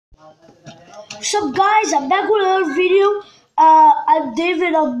So guys, I'm back with another video. I'm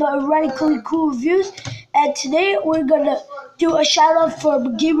David of the Radically Cool Reviews, and today we're gonna do a shout out for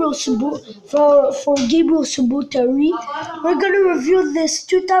Gabriel Subutari. We're gonna review this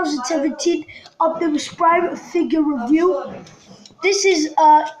 2017 Optimus Prime figure review. This is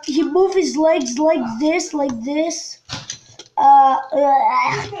he moves his legs like this.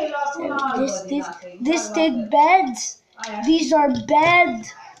 This thing bends. These are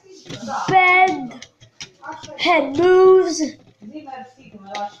bend. Head moves.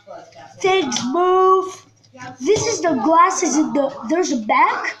 Things move. This is the glasses in the. There's a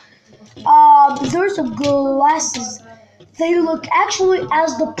back. There's a glasses. They look actually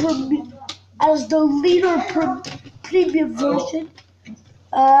as the premium version.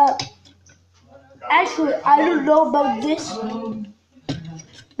 Actually, I don't know about this.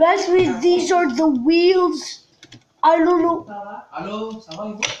 But actually, these are the wheels. I don't know.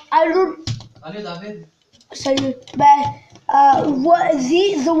 Salut. But what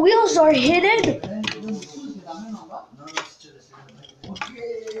the wheels are hidden.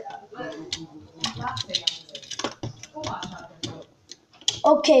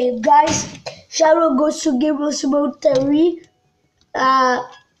 Okay, guys. Shout out goes to Gabriel Subutari.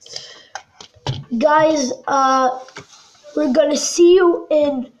 Guys, we're gonna see you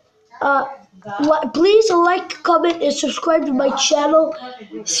in. Please like, comment, and subscribe to my channel.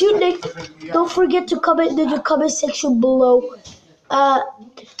 See you next. Don't forget to comment in the comment section below.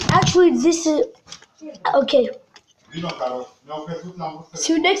 Actually, this is okay.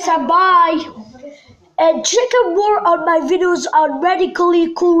 See you next time. Bye. And check out more on my videos on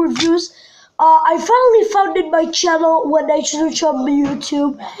Radically Cool Reviews. I finally found in my channel when I searched on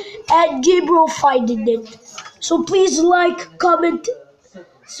YouTube, and Gabriel finding it. So please like, comment,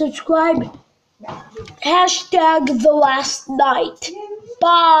 subscribe. Hashtag the last night.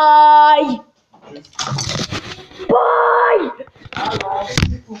 Bye. Bye.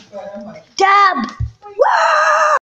 Dad.